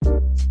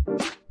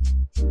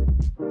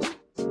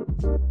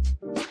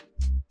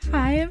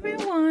Hi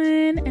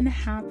everyone, and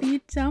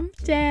happy dump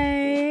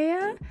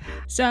day.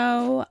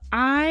 So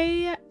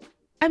I'm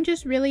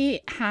just really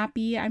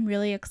happy. I'm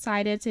really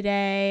excited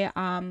today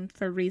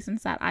for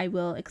reasons that I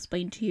will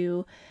explain to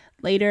you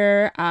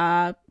later.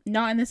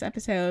 Not in this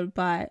episode,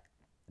 but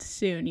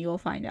soon you will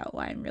find out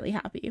why I'm really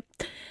happy.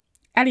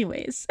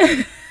 Anyways,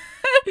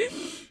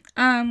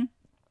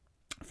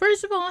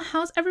 first of all,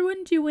 how's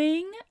everyone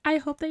doing? I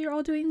hope that you're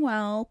all doing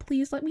well.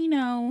 Please let me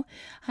know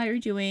how you're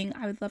doing.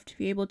 I would love to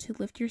be able to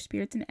lift your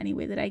spirits in any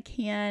way that I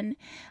can,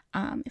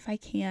 if I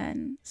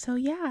can. So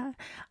yeah.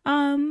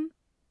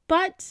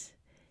 But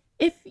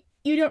if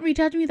you don't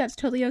reach out to me, that's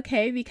totally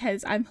okay,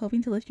 because I'm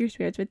hoping to lift your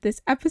spirits with this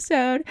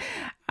episode.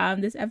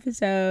 This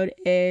episode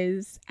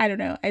is, I don't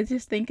know, I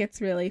just think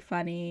it's really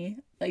funny,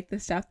 like the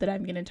stuff that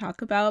I'm going to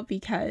talk about,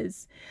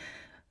 because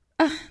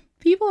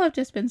people have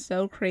just been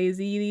so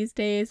crazy these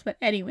days. But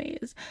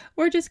anyways,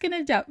 we're just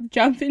gonna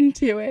dump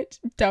into it.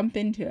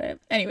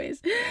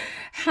 Anyways,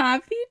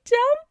 happy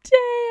dump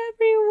day,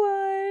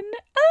 everyone.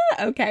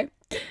 Okay,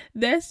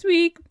 this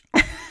week,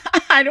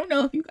 I don't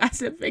know if you guys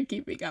have been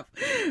keeping up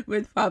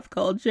with pop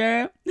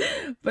culture,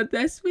 but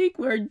this week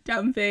we're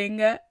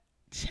dumping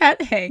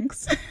Chet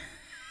Hanks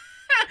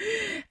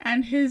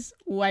and his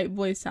white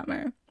boy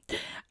summer.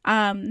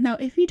 Now,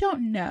 if you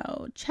don't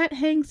know, Chet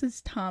Hanks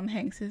is Tom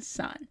Hanks'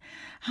 son.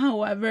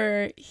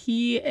 However,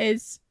 he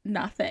is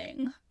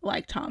nothing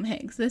like Tom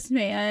Hanks. This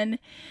man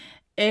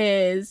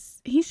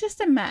he's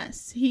just a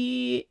mess.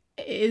 He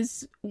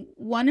is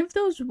one of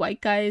those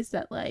white guys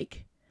that,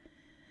 like,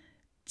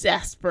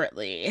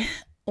 desperately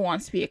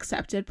wants to be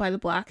accepted by the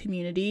Black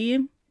community.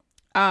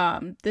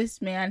 This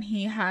man,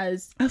 he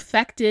has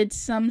affected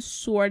some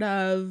sort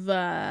of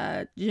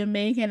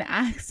Jamaican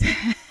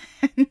accent.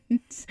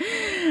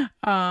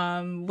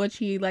 Which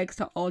he likes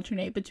to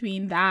alternate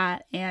between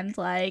that and,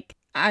 like,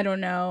 I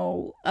don't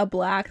know, a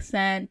Black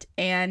accent,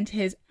 and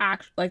his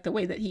like the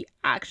way that he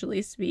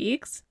actually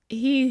speaks.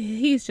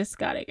 He's just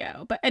gotta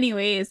go. But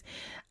anyways,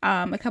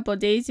 a couple of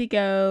days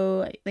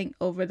ago, I think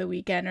over the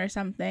weekend or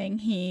something,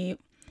 he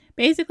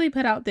basically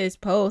put out this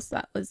post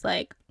that was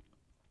like,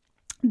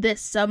 this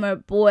summer,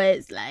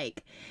 boys,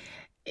 like,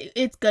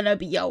 it's gonna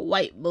be a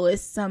white boy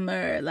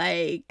summer.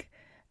 Like,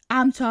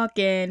 I'm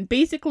talking,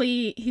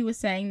 basically he was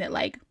saying that,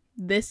 like,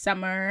 this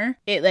summer,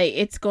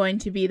 it's going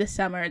to be the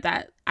summer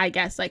that, I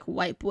guess, like,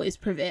 white boys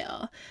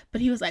prevail.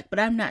 But he was like, but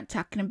I'm not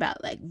talking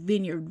about, like,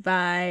 Vineyard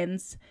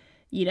Vines,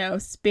 you know,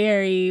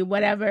 Sperry,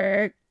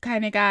 whatever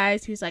kind of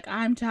guys. He was like,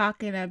 I'm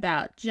talking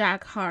about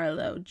Jack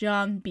Harlow,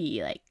 John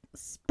B., like,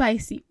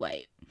 spicy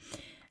white.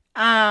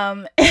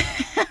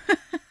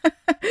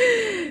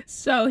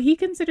 So he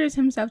considers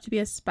himself to be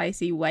a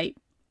spicy white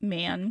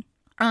man.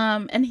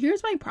 And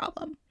here's my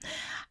problem.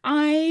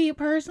 I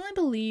personally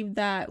believe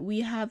that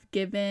we have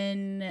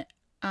given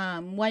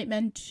white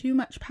men too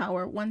much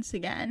power once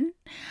again,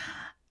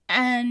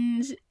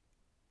 and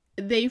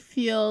they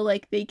feel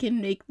like they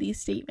can make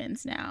these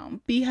statements now,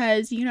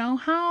 because you know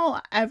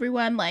how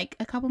everyone, like,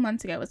 a couple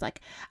months ago was like,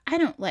 I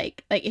don't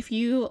like, if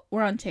you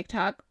were on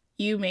TikTok,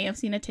 you may have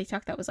seen a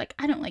TikTok that was like,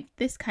 I don't like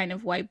this kind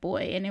of white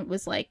boy, and it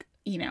was like,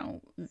 you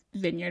know,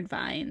 Vineyard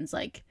Vines,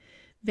 like,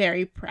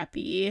 very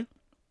preppy.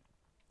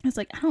 It's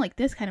like, I don't like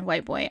this kind of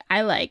white boy,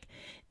 I like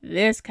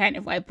this kind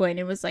of white boy. And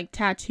it was like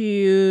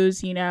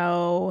tattoos, you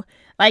know,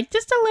 like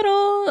just a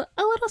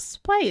little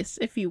spice,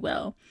 if you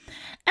will.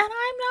 And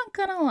I'm not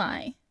gonna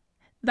lie,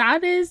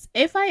 that is,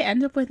 if I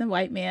end up with a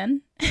white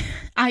man,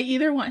 I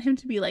either want him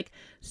to be like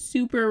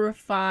super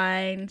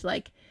refined,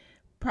 like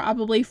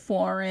probably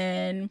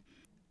foreign,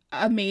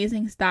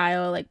 amazing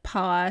style, like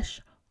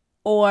posh,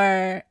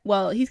 or,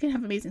 well, he's gonna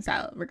have amazing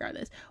style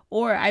regardless,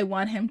 or I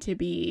want him to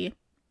be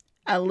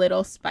a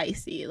little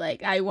spicy.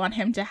 Like, I want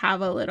him to have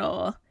a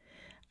little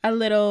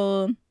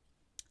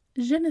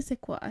je ne sais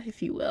quoi,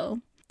 if you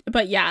will.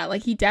 But yeah,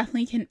 like, he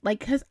definitely can, like,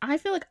 because I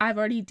feel like I've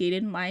already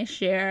dated my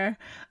share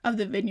of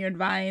the Vineyard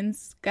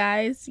Vines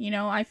guys, you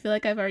know. I feel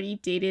like I've already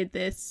dated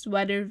this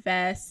sweater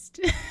vest.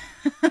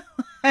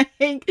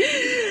 Like,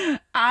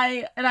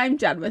 I'm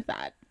done with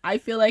that. I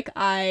feel like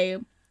I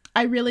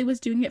really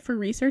was doing it for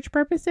research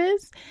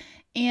purposes,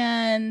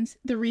 and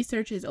the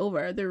research is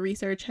over. The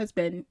research has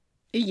been,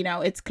 you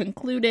know, it's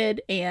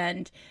concluded,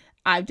 and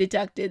I've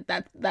deducted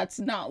that that's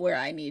not where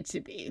I need to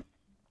be.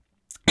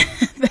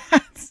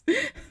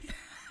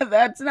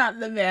 That's not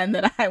the man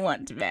that I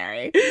want to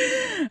marry,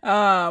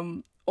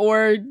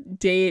 or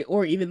date,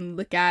 or even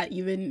look at,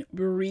 even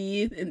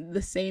breathe in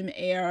the same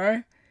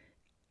air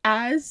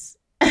as.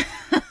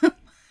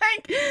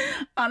 Like,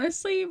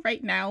 honestly,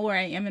 right now where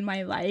I am in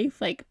my life,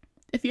 like,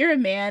 if you're a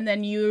man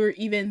and you're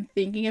even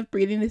thinking of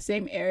breathing the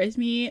same air as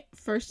me,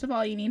 first of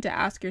all, you need to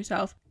ask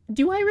yourself,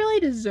 do I really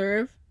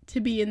deserve to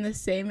be in the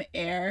same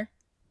air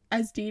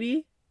as Dee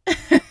Dee?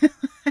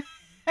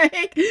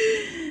 Like,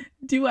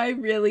 do I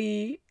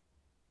really,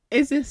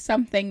 is this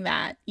something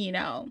that, you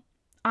know,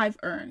 I've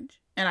earned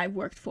and I've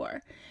worked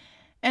for?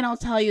 And I'll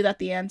tell you that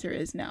the answer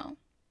is no.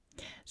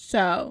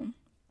 So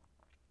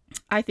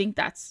I think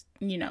that's,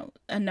 you know,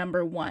 a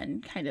number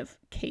one kind of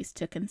case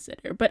to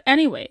consider. But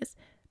anyways,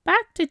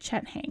 back to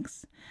Chet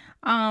Hanks.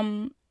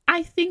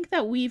 I think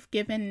that we've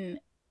given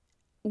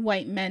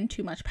white men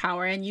too much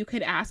power, and you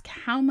could ask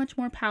how much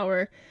more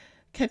power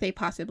could they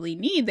possibly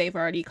need? They've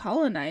already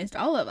colonized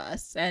all of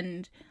us,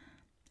 and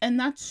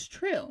that's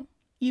true.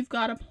 You've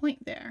got a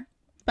point there.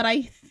 But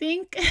I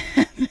think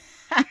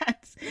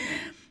that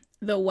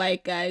the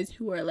white guys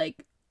who are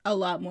like a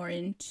lot more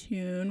in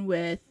tune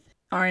with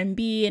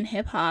R&B and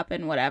hip hop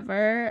and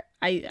whatever,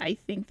 I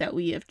think that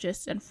we have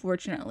just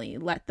unfortunately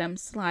let them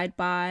slide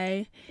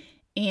by,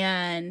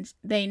 and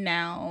they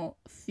now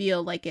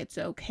feel like it's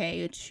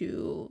okay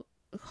to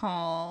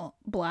call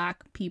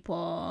black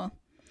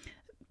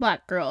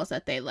girls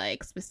that they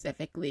like,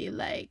 specifically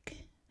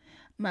like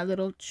my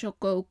little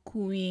choco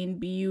queen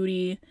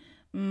beauty,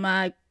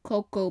 my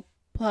Cocoa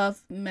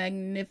Puff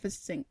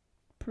magnificent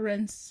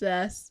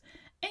princess.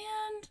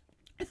 And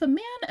if a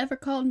man ever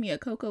called me a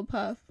Cocoa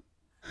Puff,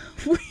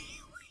 we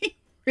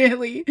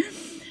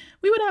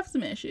would have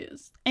some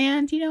issues.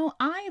 And, you know,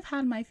 I've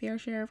had my fair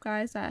share of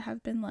guys that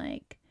have been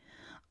like,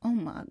 oh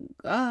my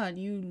god,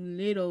 you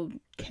little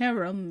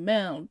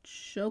caramel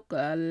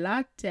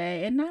chocolate.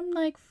 And I'm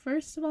like,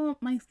 first of all,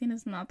 my skin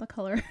is not the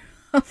color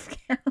of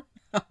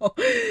caramel.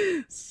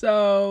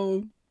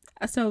 So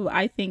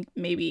I think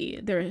maybe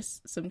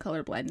there's some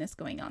color blindness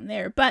going on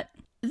there. But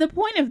the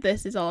point of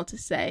this is all to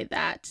say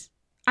that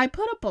I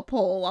put up a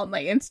poll on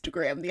my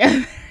Instagram the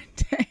other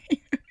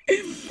day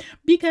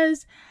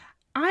because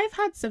I've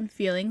had some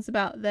feelings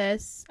about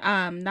this.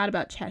 Not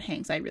about Chet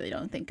Hanks. I really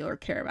don't think or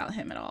care about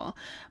him at all.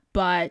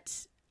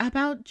 But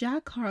about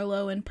Jack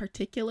Harlow in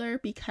particular,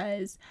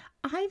 because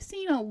I've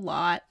seen a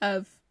lot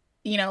of,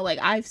 you know, like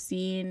I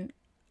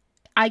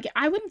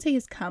wouldn't say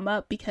his come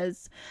up,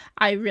 because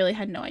I really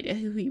had no idea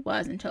who he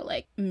was until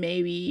like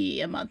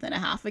maybe a month and a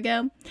half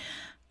ago.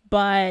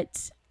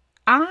 But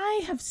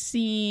I have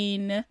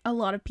seen a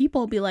lot of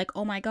people be like,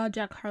 oh my god,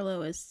 Jack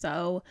Harlow is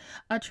so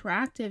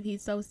attractive,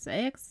 he's so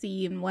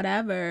sexy and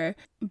whatever.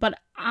 But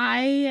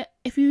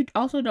if you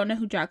also don't know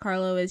who Jack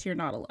Harlow is, you're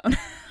not alone.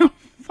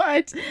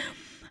 But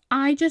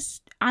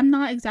I'm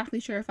not exactly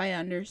sure if I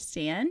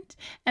understand.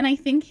 And I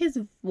think his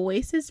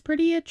voice is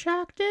pretty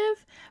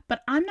attractive,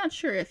 but I'm not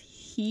sure if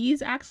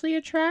he's actually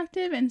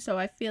attractive. And so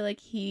I feel like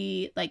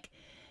he like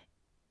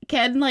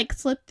can like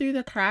slip through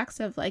the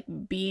cracks of like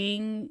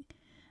being,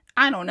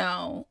 I don't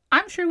know.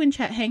 I'm sure when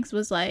Chet Hanks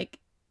was like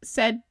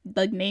said,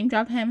 like name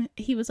dropped him,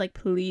 he was like,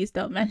 please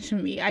don't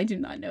mention me, I do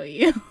not know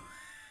you.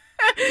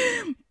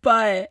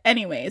 But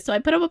anyway, so I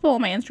put up a poll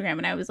on my Instagram,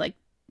 and I was like,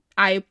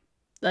 I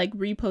like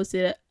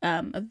reposted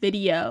a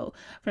video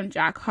from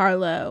Jack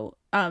Harlow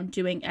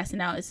doing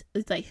SNL.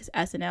 It's like his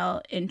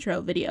SNL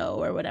intro video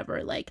or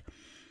whatever, like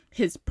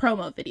his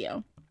promo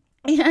video.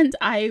 And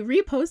I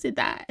reposted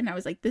that, and I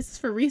was like, this is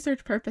for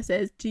research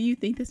purposes. Do you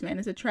think this man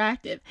is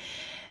attractive?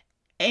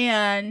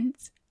 And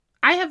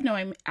I have no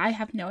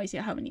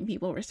idea how many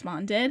people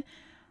responded,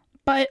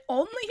 but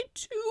only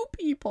 2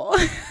 people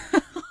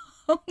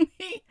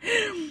only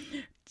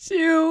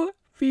 2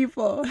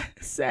 people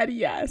said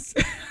yes.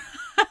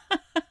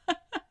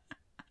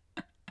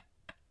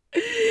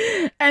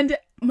 And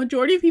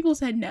majority of people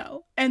said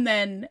no. And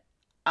then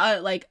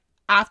like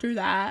after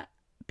that,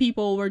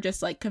 people were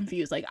just like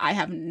confused, like I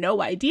have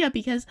no idea,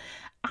 because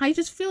I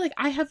just feel like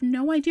I have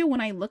no idea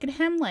when I look at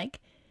him, like,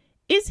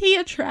 is he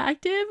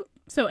attractive?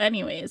 So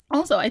anyways,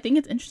 also I think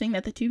it's interesting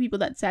that the 2 people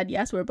that said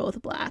yes were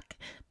both black,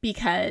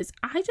 because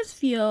I just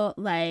feel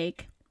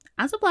like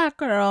as a black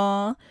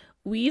girl,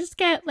 we just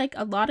get like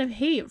a lot of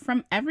hate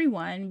from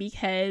everyone,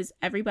 because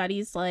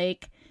everybody's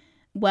like,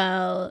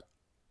 well,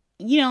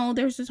 you know,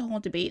 there's this whole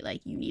debate,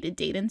 like, you need to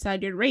date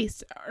inside your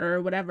race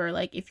or whatever.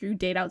 Like, if you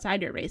date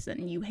outside your race,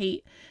 then you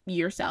hate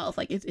yourself.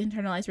 Like, it's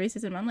internalized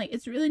racism. I'm like,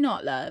 it's really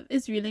not, love.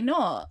 It's really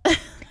not.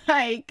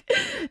 Like,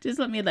 just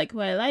let me like who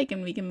I like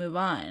and we can move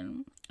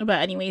on.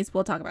 But anyways,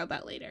 we'll talk about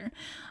that later.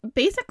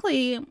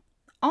 Basically,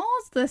 all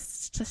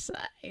this to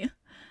say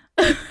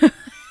is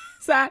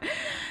that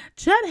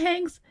Chet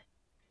Hanks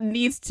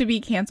needs to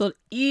be canceled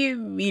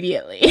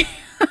immediately.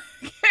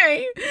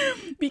 Okay?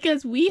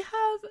 Because we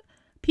have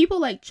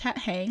people like Chet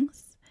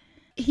Hanks.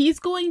 He's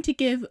going to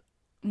give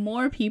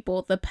more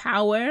people the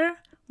power,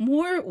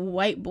 more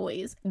white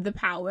boys the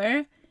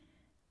power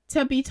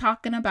to be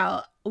talking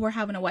about we're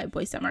having a white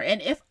boy summer.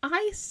 And if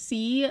I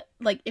see,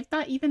 like, if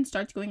that even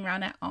starts going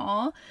around at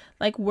all,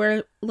 like,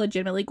 we're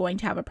legitimately going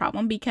to have a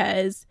problem,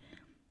 because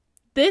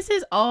this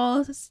is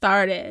all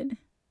started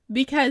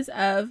because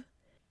of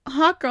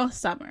hot girl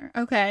summer,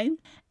 okay?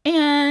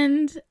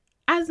 And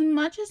as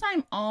much as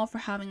I'm all for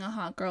having a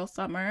hot girl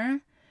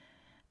summer,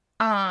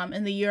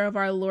 in the year of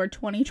our Lord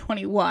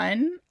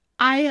 2021,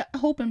 I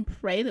hope and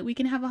pray that we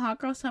can have a hot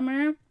girl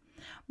summer.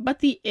 But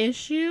the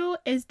issue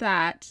is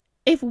that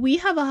if we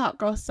have a hot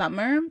girl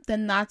summer,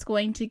 then that's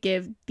going to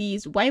give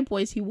these white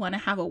boys who want to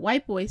have a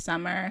white boy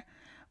summer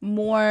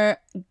more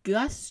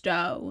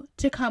gusto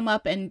to come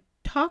up and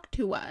talk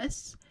to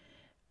us.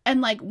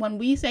 And like, when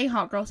we say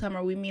hot girl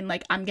summer, we mean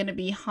like, I'm gonna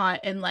be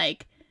hot and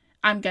like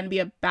I'm gonna be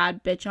a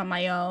bad bitch on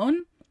my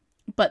own.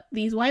 But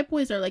these white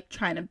boys are like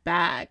trying to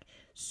bag.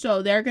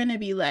 So they're gonna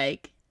be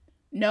like,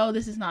 no,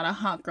 this is not a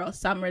hot girl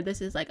summer.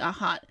 This is like a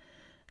hot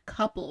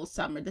couple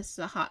summer. This is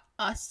a hot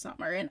us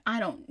summer. And I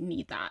don't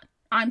need that.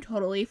 I'm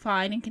totally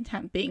fine and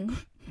content being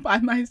by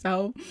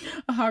myself.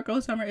 A hot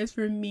girl summer is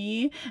for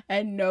me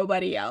and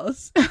nobody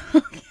else.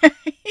 Okay?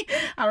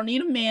 I don't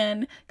need a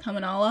man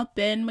coming all up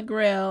in my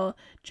grill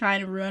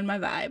trying to ruin my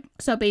vibe.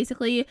 So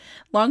basically,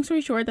 long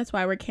story short, that's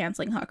why we're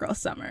canceling hot girl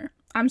summer.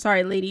 I'm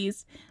sorry,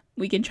 ladies.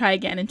 We can try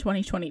again in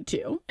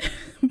 2022.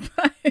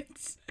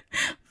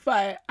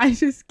 But I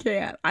just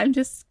can't. I'm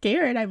just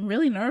scared. I'm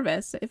really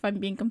nervous, if I'm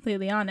being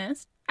completely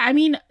honest. I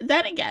mean,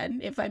 then again,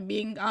 if I'm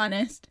being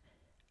honest,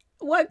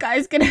 what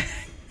guy's gonna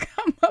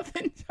come up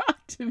and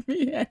talk to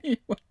me anyways?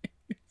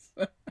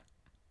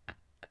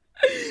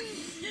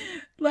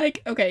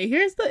 Like, okay,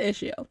 here's the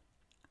issue.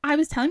 I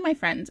was telling my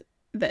friend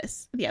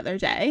this the other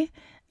day,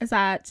 is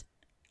that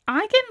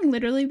I can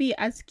literally be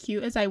as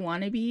cute as I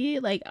want to be.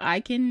 Like,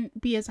 I can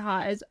be as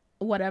hot as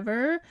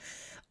whatever,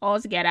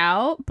 alls get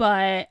out,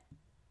 but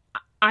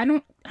I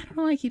don't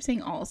know why I keep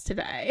saying alls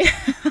today.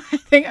 I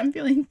think I'm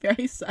feeling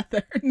very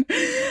southern.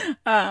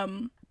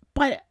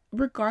 But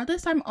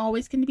regardless, I'm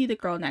always going to be the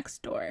girl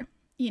next door,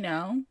 you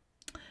know?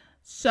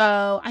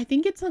 So I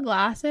think it's the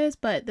glasses,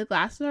 but the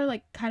glasses are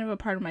like kind of a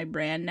part of my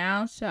brand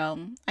now,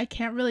 so I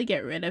can't really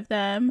get rid of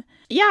them.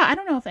 Yeah, I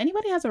don't know if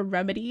anybody has a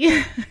remedy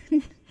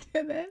to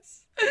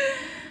this.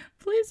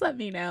 Please let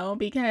me know,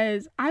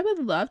 because I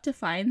would love to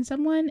find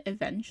someone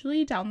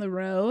eventually down the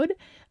road.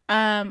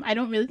 I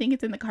don't really think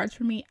it's in the cards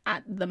for me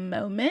at the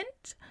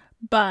moment,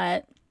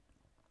 but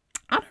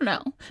I don't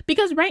know.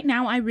 Because right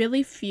now I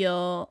really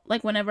feel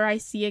like whenever I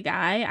see a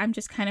guy, I'm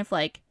just kind of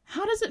like,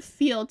 how does it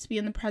feel to be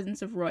in the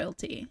presence of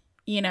royalty?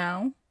 You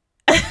know?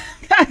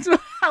 That's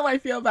how I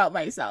feel about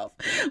myself.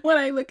 When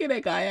I look at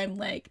a guy, I'm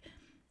like,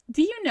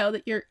 do you know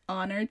that you're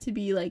honored to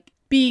be like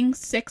being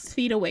 6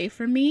 feet away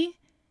from me?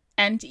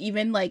 And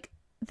even like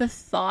the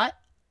thought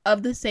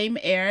of the same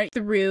air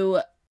through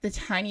the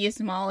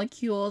tiniest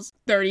molecules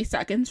 30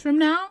 seconds from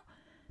now,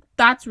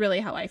 that's really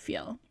how I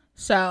feel.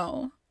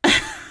 So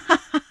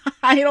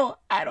I don't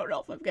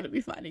know if I'm gonna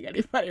be finding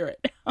anybody right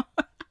now.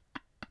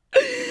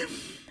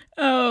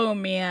 Oh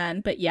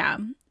man. But yeah,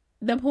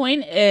 the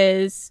point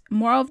is,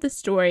 moral of the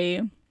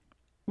story,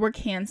 we're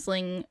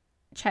canceling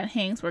Chet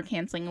Hanks, we're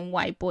canceling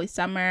White Boy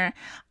Summer.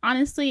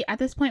 Honestly, at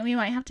this point we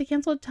might have to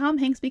cancel Tom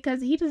Hanks,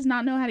 because he does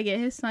not know how to get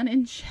his son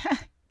in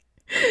check.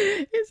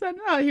 His son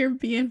out here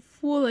being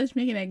foolish,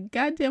 making a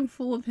goddamn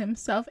fool of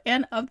himself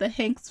and of the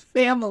Hanks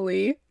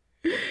family.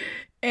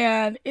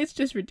 And it's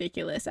just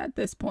ridiculous at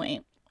this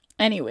point.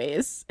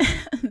 Anyways,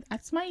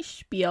 that's my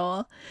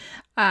spiel.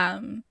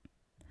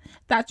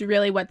 That's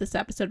really what this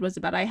episode was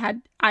about.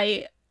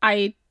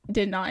 I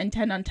did not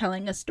intend on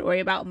telling a story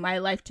about my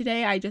life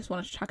today. I just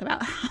wanted to talk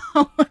about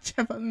how much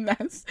of a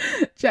mess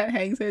Chet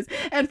Hanks is.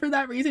 And for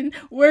that reason,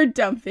 we're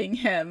dumping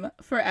him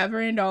forever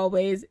and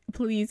always.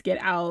 Please get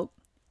out.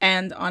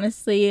 And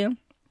honestly,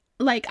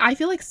 like, I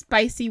feel like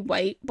spicy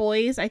white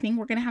boys, I think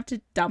we're going to have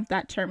to dump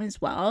that term as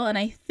well. And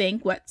I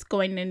think what's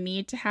going to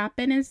need to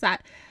happen is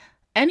that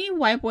any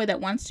white boy that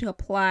wants to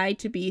apply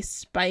to be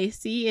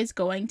spicy is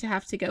going to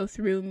have to go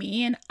through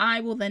me. And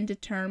I will then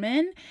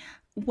determine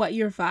what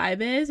your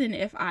vibe is. And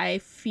if I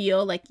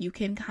feel like you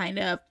can kind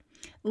of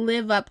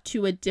live up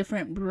to a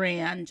different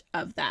brand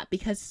of that.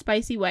 Because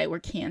spicy white, we're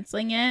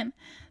canceling it.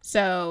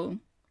 So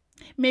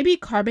maybe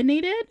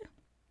carbonated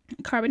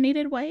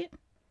white.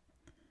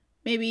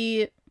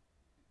 Maybe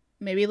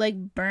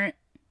like burnt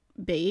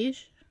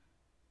beige,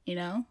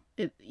 a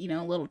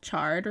little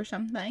charred or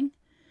something.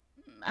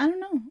 I don't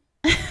know.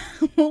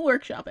 We'll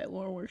workshop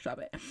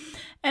it.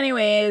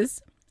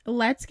 Anyways,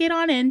 let's get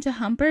on into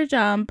Hump or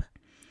Jump.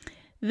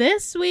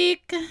 This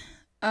week,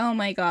 oh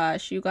my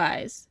gosh, you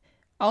guys.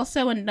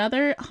 Also,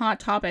 another hot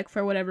topic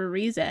for whatever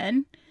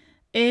reason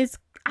is,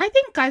 I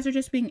think guys are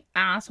just being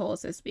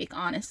assholes this week,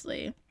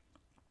 honestly.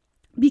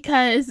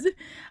 Because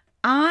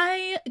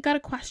I got a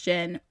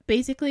question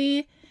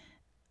basically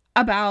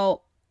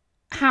about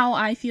how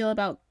I feel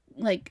about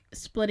like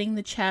splitting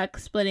the check,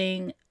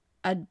 splitting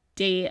a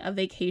date, a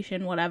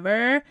vacation,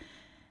 whatever.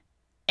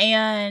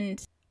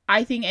 And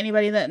I think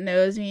anybody that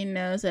knows me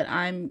knows that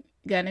I'm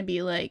gonna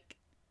be like,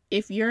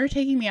 if you're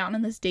taking me out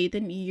on this date,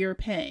 then you're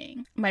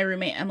paying. My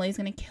roommate Emily's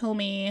gonna kill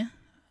me.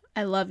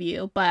 I love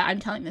you, but I'm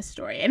telling this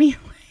story anyway.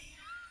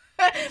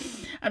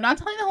 I'm not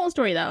telling the whole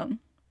story though.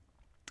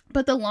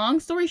 But the long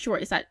story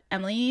short is that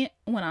Emily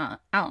went out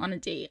on a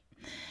date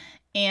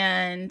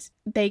and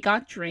they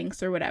got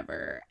drinks or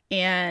whatever.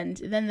 And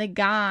then the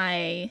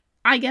guy,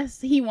 I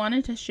guess he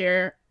wanted to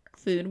share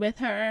food with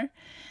her.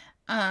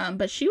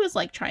 But she was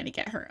like trying to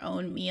get her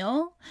own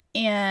meal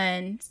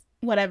and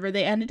whatever.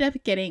 They ended up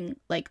getting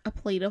like a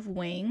plate of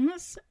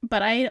wings,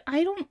 but I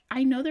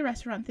know the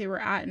restaurant they were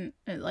at, and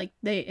like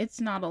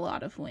it's not a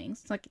lot of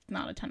wings. It's like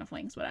not a ton of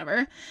wings,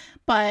 whatever.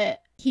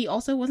 But he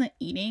also wasn't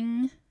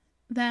eating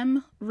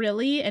them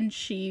really, and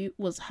she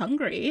was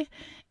hungry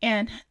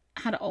and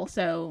had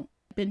also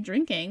been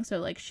drinking, so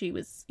like she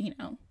was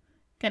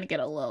gonna get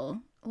a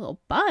little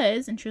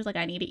buzz, and she was like,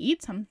 I need to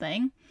eat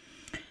something.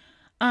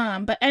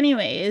 But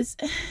anyways,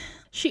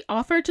 she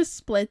offered to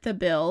split the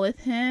bill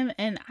with him,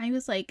 and I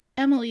was like,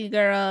 Emily,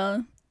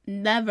 girl,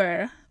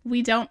 never.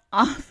 We don't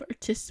offer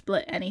to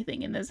split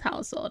anything in this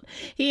household.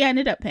 He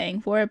ended up paying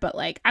for it, but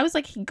like, I was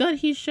like, good,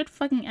 he should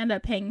fucking end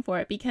up paying for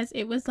it, because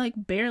it was like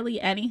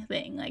barely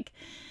anything. Like,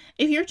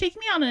 if you're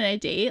taking me out on a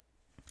date,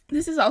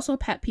 this is also a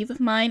pet peeve of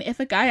mine. If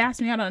a guy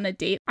asks me out on a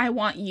date, I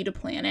want you to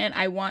plan it.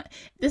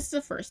 This is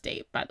a first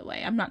date, by the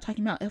way. I'm not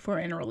talking about if we're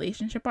in a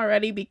relationship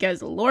already,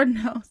 because Lord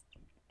knows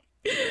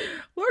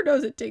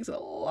it takes a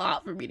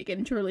lot for me to get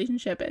into a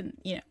relationship, and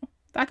you know,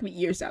 that could be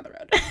years down the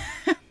road.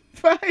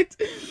 But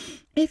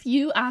if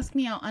you ask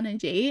me out on a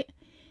date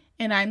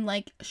and I'm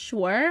like,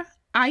 sure,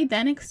 I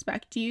then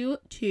expect you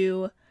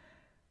to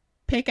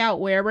pick out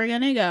where we're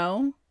gonna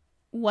go,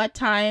 what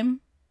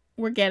time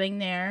we're getting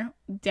there,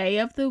 day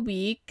of the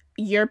week,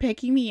 you're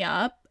picking me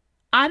up.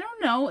 I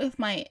don't know if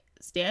my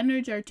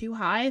standards are too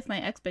high, if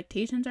my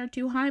expectations are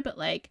too high, but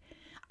like,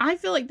 I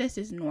feel like this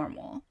is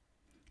normal.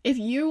 If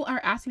you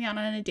are asking me out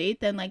on a date,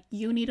 then like,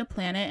 you need to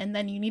plan it, and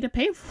then you need to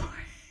pay for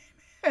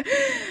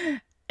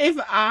it. If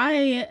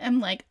I am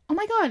like, oh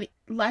my god,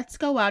 let's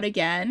go out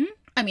again,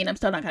 I mean, I'm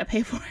still not gonna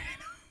pay for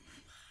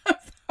it.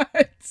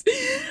 But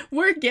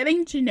we're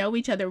getting to know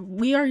each other.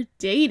 We are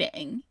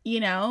dating,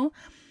 you know?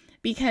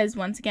 Because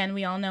once again,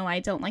 we all know I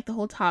don't like the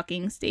whole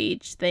talking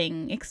stage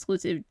thing,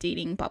 exclusive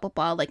dating, blah, blah,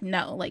 blah. Like,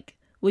 no, like,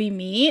 we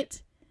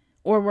meet,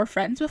 or we're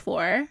friends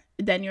before,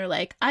 then you're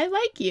like, I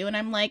like you. And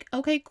I'm like,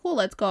 okay, cool,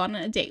 let's go on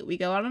a date. We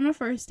go out on a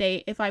first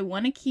date. If I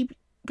want to keep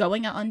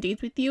going out on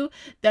dates with you,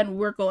 then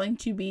we're going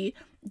to be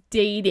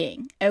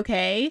dating,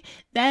 okay?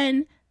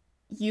 Then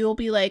you'll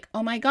be like,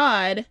 oh my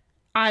god,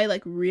 I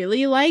like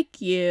really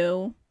like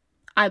you,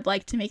 I'd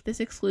like to make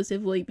this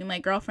exclusive, will you be my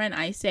girlfriend?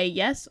 I say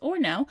yes or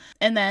no,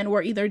 and then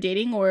we're either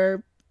dating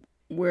or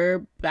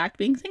we're back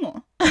being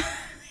single.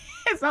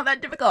 It's not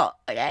that difficult,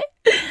 okay?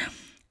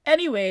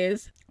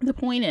 Anyways, the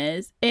point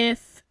is,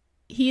 if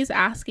he's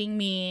asking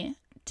me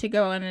to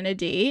go on a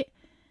date,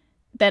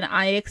 then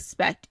I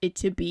expect it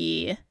to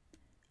be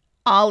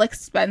all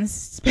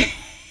expense paid.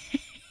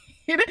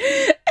 And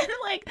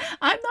like,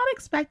 I'm not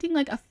expecting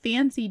like a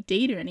fancy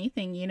date or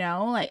anything, you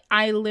know? Like,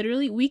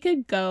 we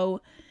could go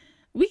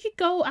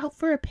out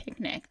for a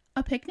picnic.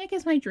 A picnic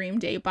is my dream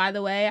date, by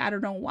the way. I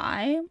don't know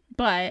why,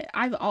 but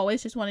I've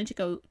always just wanted to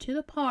go to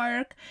the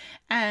park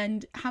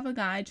and have a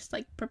guy just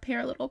like prepare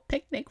a little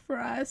picnic for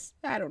us.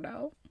 I don't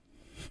know.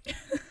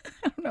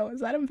 I don't know. Is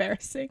that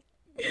embarrassing?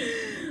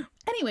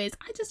 Anyways,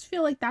 I just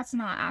feel like that's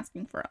not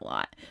asking for a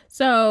lot.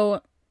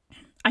 So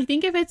I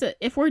think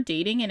if we're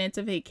dating and it's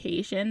a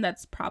vacation,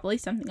 that's probably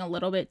something a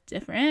little bit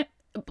different.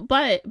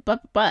 But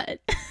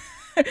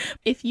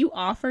if you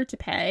offer to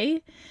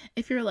pay,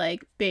 if you're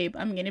like, babe,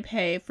 I'm gonna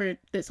pay for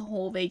this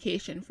whole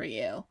vacation for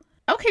you,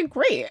 okay,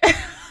 great.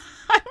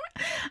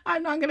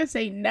 I'm not gonna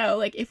say no.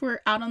 Like, if we're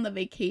out on the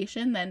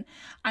vacation, then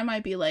I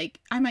might be like,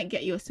 I might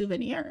get you a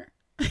souvenir.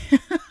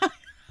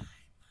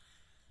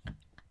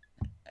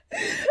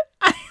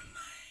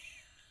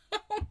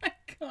 Oh my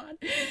god,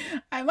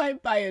 I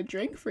might buy a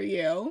drink for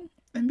you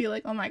and be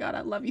like, oh my god,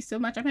 I love you so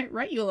much. I might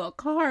write you a little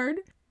card.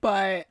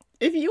 But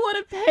if you want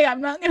to pay, I'm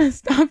not gonna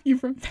stop you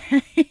from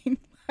paying.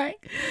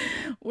 Like,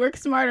 work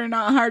smarter,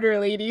 not harder,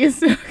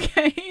 ladies.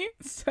 Okay,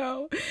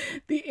 so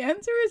the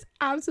answer is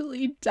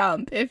absolutely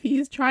dumb if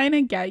he's trying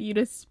to get you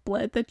to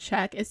split the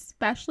check,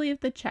 especially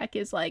if the check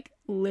is like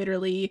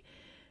literally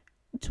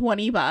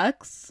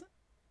 $20.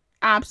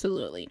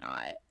 Absolutely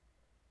not.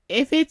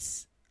 If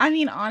it's, I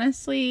mean,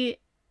 honestly,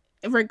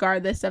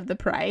 regardless of the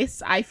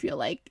price, I feel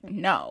like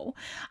no.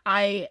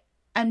 I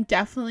am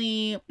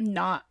definitely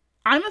not,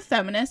 I'm a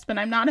feminist, but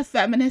I'm not a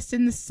feminist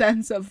in the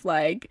sense of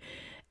like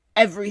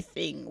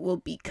everything will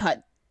be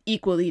cut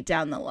equally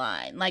down the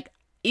line. Like,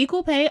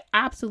 equal pay,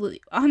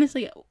 absolutely.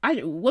 Honestly,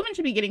 women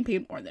should be getting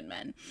paid more than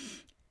men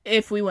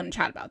if we want to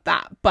chat about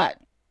that. But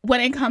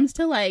when it comes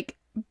to like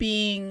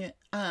being,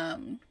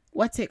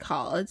 what's it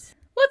called?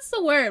 What's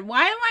the word?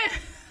 Why am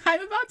I'm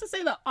about to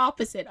say the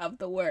opposite of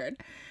the word.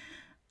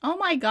 Oh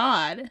my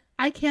god.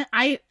 I can't.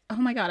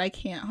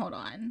 Hold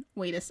on.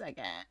 Wait a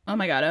second. Oh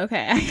my god.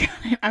 Okay.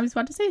 I was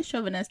about to say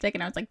chauvinistic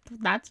and I was like,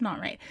 that's not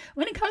right.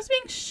 When it comes to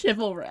being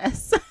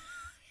chivalrous,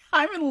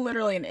 I'm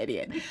literally an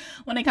idiot.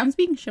 When it comes to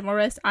being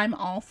chivalrous, I'm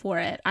all for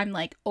it. I'm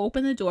like,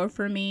 open the door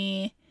for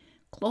me,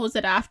 close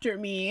it after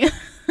me.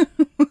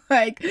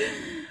 Like,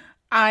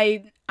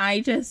 I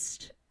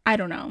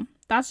don't know.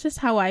 That's just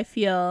how I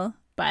feel.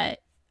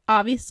 But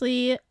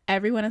obviously,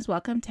 everyone is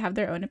welcome to have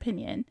their own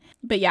opinion.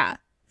 But yeah,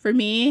 for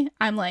me,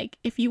 I'm like,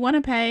 if you want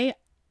to pay,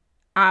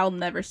 I'll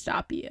never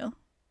stop you.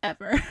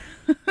 Ever.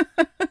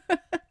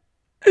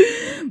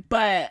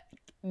 But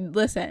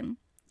listen,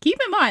 keep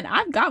in mind,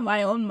 I've got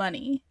my own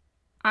money.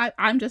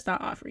 I'm just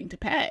not offering to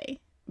pay,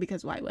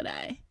 because why would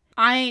I?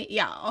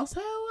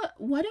 Also,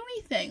 what do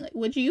we think? Like,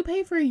 would you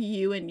pay for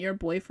you and your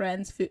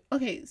boyfriend's food?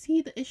 Okay,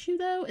 see, the issue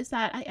though is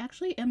that I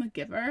actually am a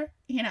giver,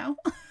 you know?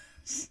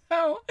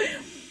 So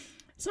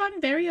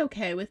I'm very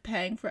okay with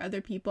paying for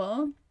other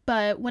people.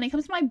 But when it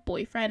comes to my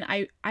boyfriend,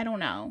 I don't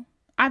know.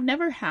 I've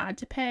never had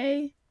to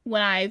pay.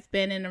 when I've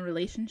been in a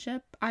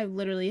relationship, I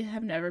literally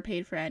have never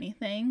paid for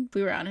anything. If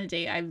we were on a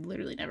date, I've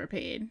literally never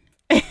paid.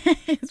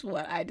 It's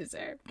what I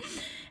deserve.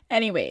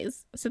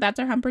 Anyways, so that's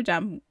our hump or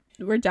dump.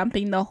 We're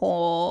dumping the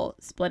whole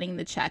splitting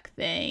the check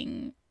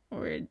thing.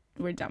 We're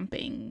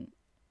dumping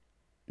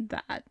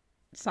that.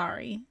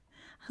 Sorry.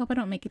 I hope I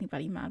don't make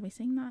anybody mad by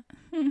saying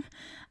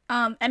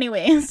that.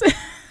 Anyways,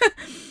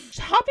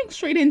 hopping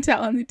straight into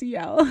on the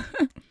DL.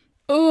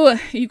 Oh,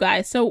 you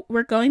guys. So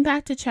we're going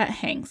back to Chet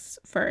Hanks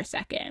for a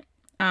second.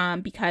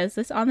 Because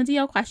this on the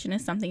DL question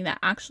is something that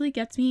actually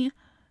gets me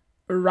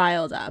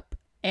riled up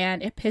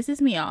and it pisses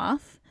me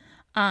off.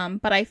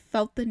 But I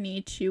felt the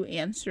need to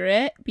answer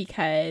it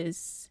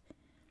because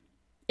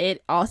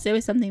it also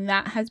is something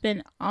that has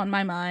been on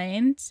my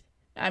mind.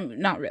 I'm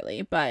not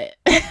really, but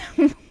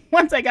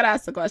once I got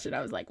asked the question,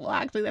 I was like, well,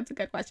 actually, that's a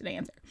good question to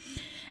answer.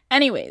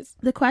 Anyways,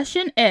 the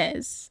question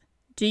is,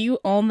 do you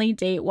only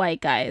date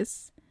white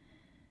guys?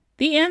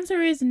 The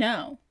answer is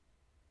no.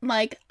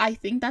 Like, I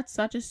think that's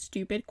such a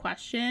stupid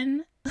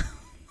question.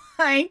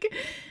 Like,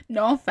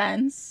 no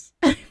offense,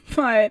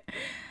 but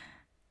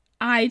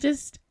I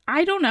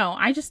don't know.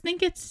 I just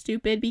think it's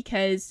stupid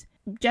because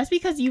just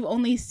because you've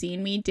only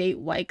seen me date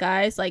white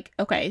guys, like,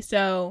 okay,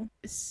 so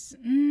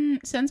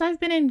since I've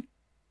been in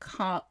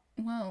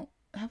well,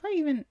 have I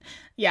even,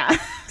 yeah,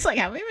 it's like,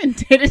 have I even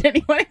dated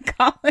anyone in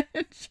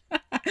college?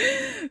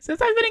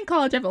 Since I've been in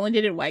college, I've only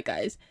dated white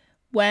guys.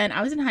 When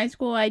I was in high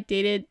school, I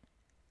dated,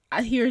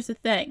 here's the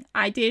thing,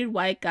 I dated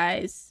white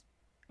guys,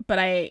 but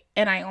I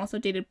also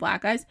dated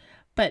black guys,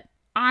 but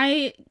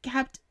I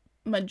kept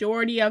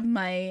majority of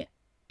my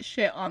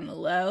shit on the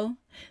low.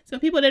 So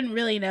people didn't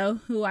really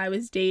know who I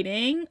was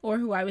dating or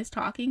who I was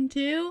talking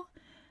to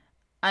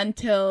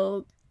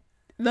until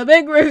the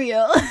big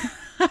reveal.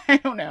 I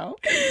don't know.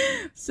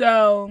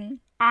 So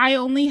I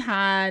only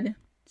had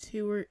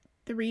two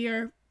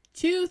to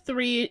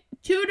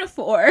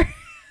four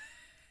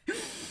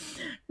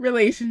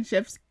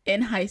relationships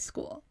in high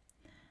school.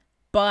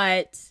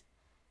 But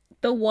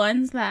the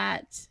ones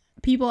that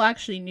people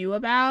actually knew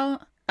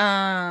about,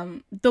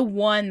 the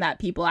one that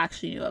people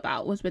actually knew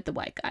about was with the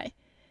white guy.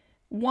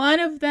 One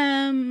of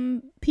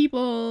them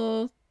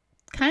people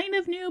kind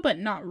of knew, but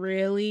not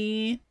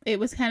really. It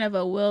was kind of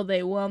a will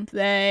they, won't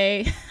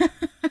they.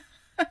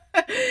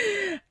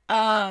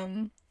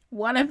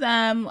 One of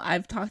them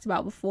I've talked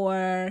about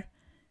before.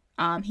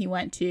 He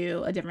went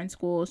to a different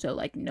school, so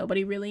like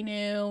nobody really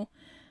knew.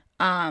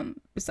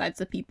 Besides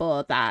the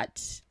people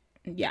that,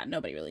 yeah,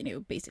 nobody really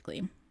knew,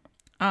 basically.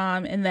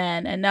 And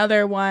then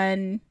another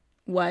one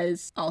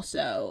was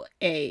also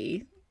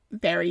a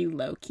very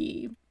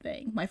low-key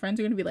thing. My friends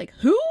are gonna be like,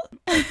 who?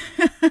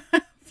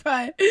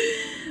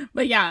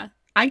 but yeah,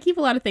 I keep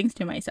a lot of things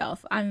to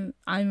myself. I'm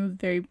a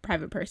very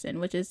private person,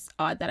 which is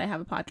odd that I have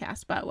a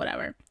podcast, but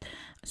whatever.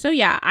 So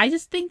yeah, I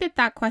just think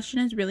that question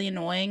is really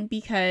annoying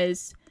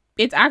because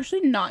it's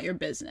actually not your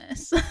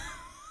business.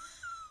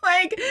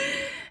 Like,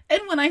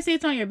 and when I say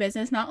it's not your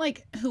business, not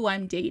like who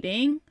I'm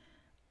dating,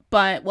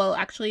 but, well,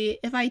 actually,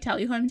 if I tell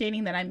you who I'm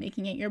dating, then I'm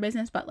making it your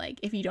business. But, like,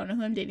 if you don't know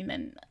who I'm dating,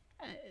 then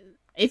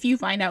if you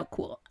find out,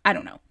 cool. I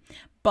don't know.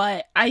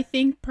 But I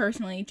think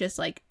personally, just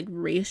like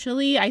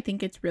racially, I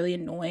think it's really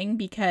annoying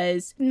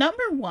because,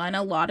 number one,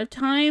 a lot of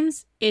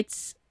times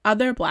it's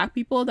other black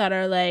people that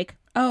are like,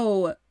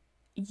 oh,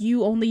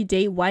 you only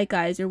date white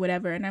guys or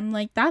whatever. And I'm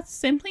like, that's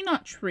simply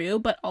not true.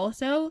 But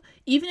also,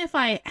 even if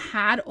I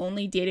had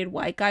only dated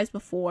white guys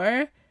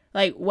before,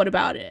 like, what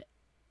about it?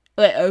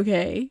 Like,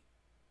 okay.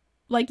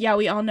 Like, yeah,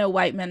 we all know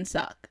white men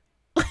suck.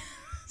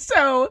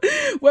 So,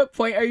 what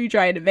point are you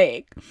trying to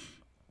make?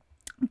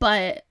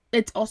 But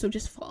it's also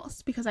just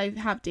false because I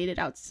have dated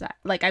outside.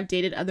 Like, I've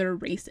dated other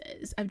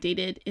races. I've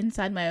dated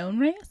inside my own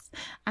race.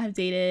 I've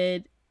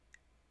dated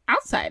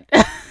outside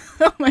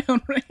of my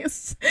own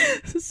race.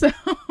 So,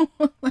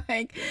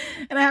 like,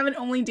 and I haven't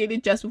only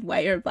dated just with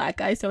white or black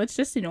guys. So, it's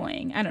just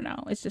annoying. I don't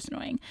know. It's just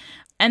annoying.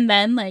 And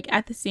then, like,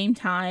 at the same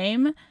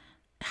time,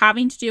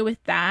 having to deal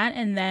with that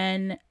and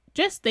then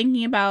just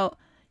thinking about,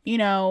 you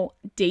know,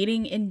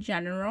 dating in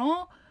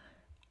general,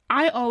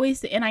 I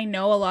always, and I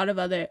know a lot of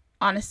other,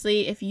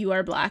 honestly, if you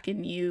are black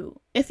and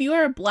if you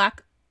are a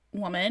black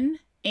woman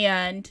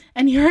and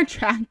you're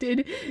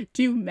attracted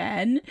to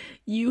men,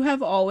 you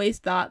have always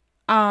thought,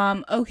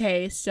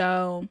 okay,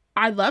 so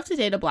I'd love to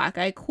date a black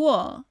guy,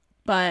 cool,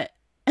 but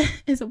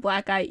is a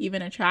black guy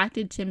even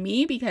attracted to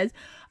me? Because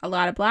a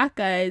lot of black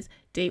guys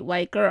date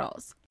white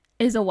girls.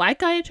 Is a white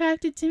guy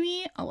attracted to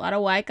me? A lot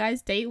of white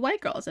guys date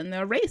white girls and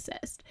they're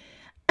racist.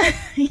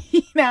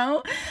 You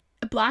know?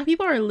 Black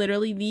people are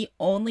literally the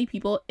only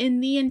people in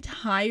the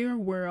entire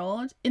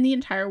world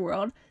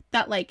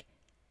that, like,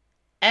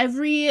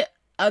 every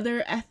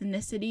other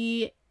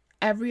ethnicity,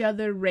 every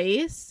other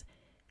race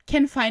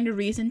can find a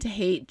reason to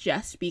hate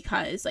just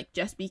because,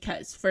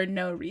 for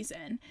no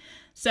reason.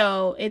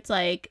 So it's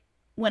like,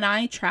 when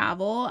I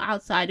travel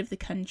outside of the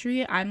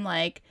country, I'm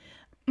like,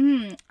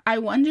 I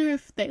wonder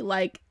if they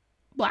like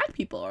black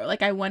people, or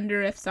like, I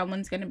wonder if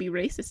someone's gonna be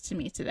racist to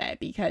me today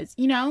because,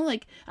 you know,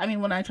 like, I mean,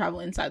 when I travel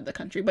inside the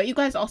country, but you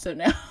guys also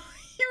know,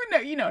 you No,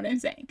 you know what I'm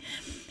saying.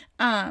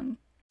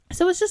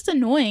 So it's just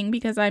annoying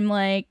because I'm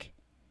like,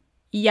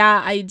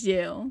 yeah, I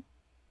do.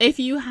 If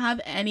you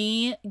have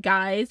any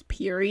guys,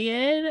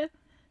 period,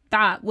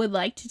 that would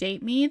like to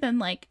date me, then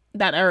like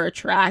that are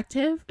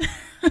attractive,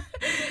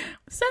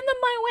 send them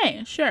my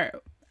way. Sure.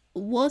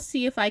 We'll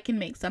see if I can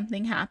make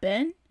something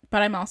happen,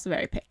 but I'm also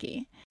very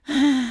picky.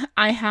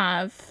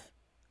 I've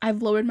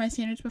lowered my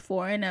standards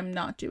before and I'm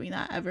not doing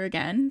that ever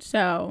again.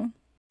 So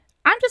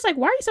I'm just like,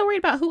 why are you so worried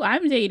about who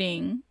I'm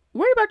dating?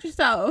 Worry about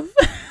yourself.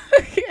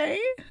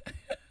 Okay.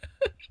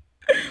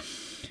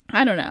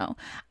 I don't know.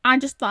 I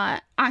just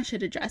thought I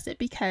should address it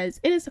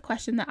because it is a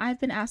question that I've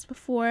been asked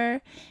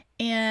before.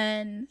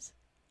 And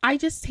I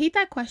just hate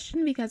that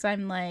question because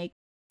I'm like,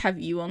 have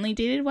you only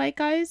dated white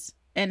guys?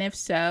 And if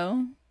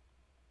so,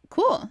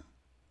 cool.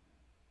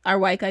 Are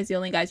white guys the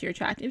only guys you're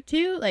attracted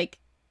to? Like,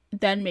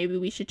 then maybe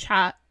we should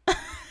chat.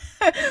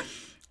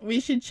 We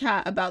should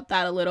chat about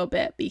that a little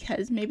bit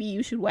because maybe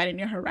you should widen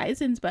your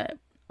horizons. But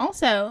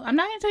also, I'm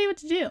not going to tell you what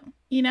to do.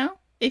 You know,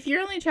 if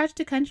you're only attracted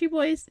to country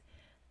boys,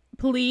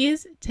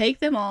 please take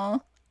them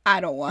all.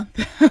 I don't want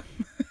them.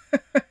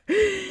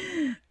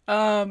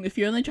 If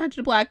you're only attracted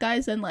to black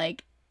guys, then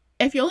like,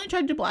 if you're only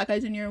attracted to black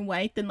guys and you're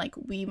white, then like,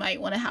 we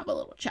might want to have a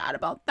little chat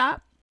about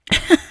that.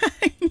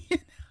 You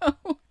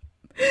know?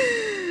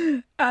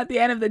 At the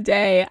end of the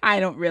day, I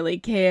don't really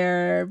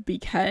care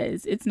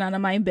because it's none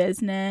of my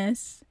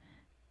business.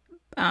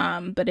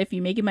 But if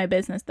you make it my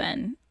business,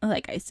 then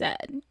like I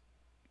said,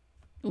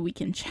 we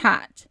can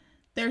chat.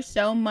 There's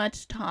so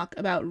much talk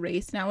about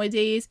race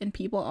nowadays and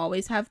people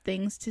always have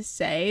things to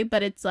say,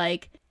 but it's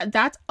like,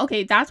 that's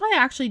why I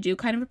actually do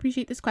kind of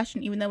appreciate this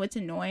question, even though it's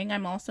annoying.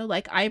 I'm also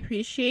like, I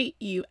appreciate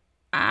you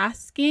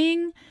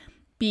asking,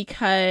 but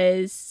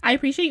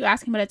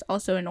it's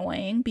also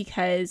annoying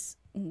because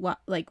what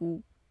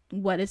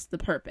is the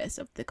purpose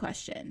of the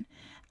question?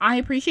 I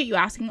appreciate you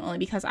asking only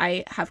because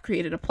I have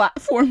created a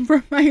platform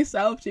for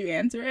myself to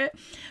answer it.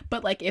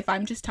 But like, if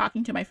I'm just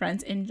talking to my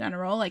friends in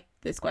general, like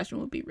this question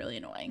would be really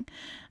annoying.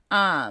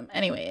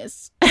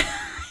 Anyways, I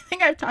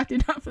think I've talked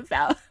enough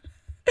about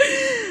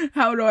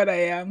how annoyed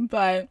I am,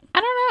 but I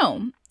don't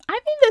know. I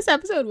think this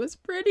episode was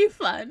pretty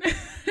fun.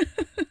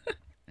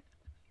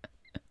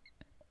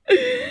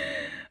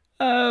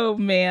 Oh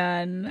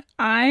man,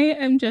 I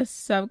am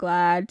just so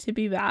glad to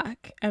be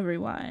back,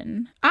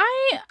 everyone.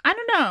 I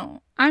don't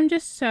know. I'm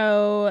just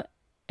so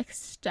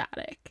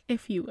ecstatic,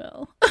 if you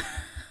will.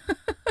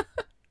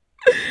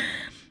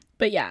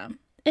 But yeah,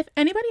 if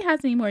anybody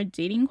has any more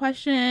dating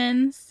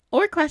questions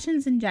or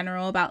questions in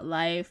general about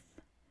life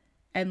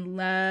and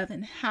love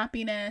and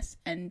happiness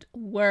and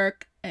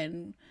work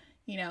and,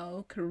 you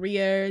know,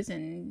 careers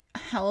and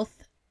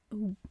health,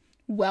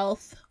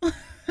 wealth,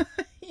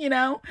 you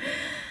know,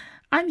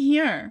 I'm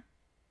here.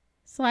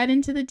 Slide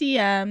into the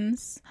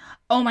DMs.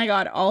 Oh my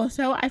god,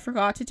 also, I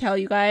forgot to tell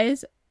you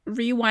guys,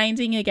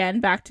 rewinding again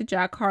back to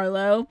Jack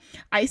Harlow,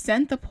 I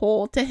sent the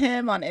poll to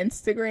him on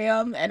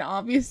Instagram, and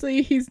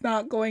obviously he's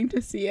not going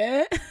to see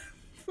it,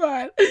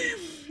 but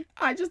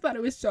I just thought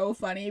it was so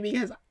funny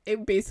because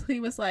it basically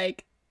was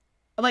like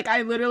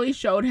I literally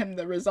showed him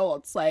the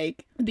results.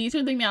 Like, these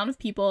are the amount of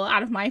people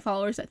out of my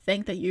followers that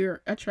think that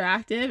you're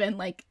attractive, and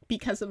like,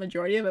 because the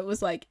majority of it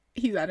was like,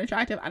 he's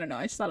unattractive. I don't know.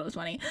 I just thought it was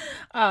funny.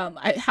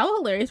 How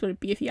hilarious would it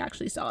be if he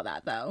actually saw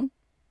that though?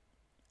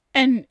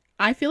 And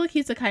I feel like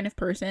he's the kind of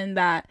person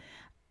that,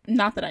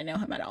 not that I know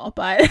him at all,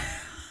 but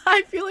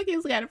I feel like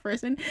he's the kind of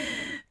person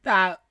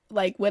that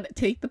like would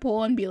take the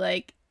poll and be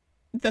like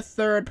the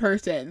third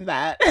person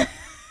that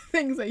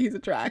thinks that he's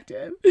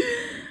attractive.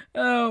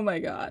 Oh my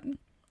god.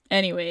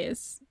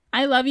 Anyways,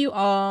 I love you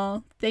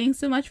all. Thanks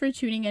so much for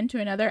tuning in to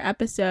another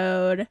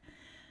episode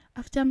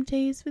of Dumb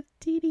Days with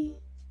Dee.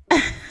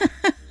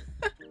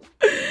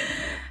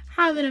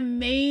 Have an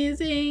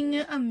amazing,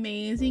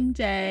 amazing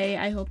day.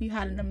 I hope you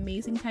had an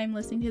amazing time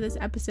listening to this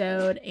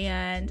episode,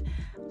 and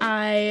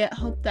I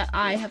hope that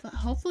I have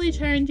hopefully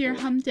turned your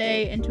hump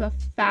day into a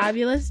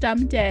fabulous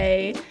dumb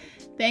day.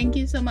 Thank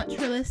you so much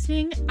for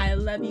listening. I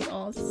love you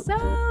all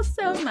so,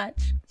 so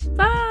much.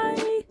 Bye.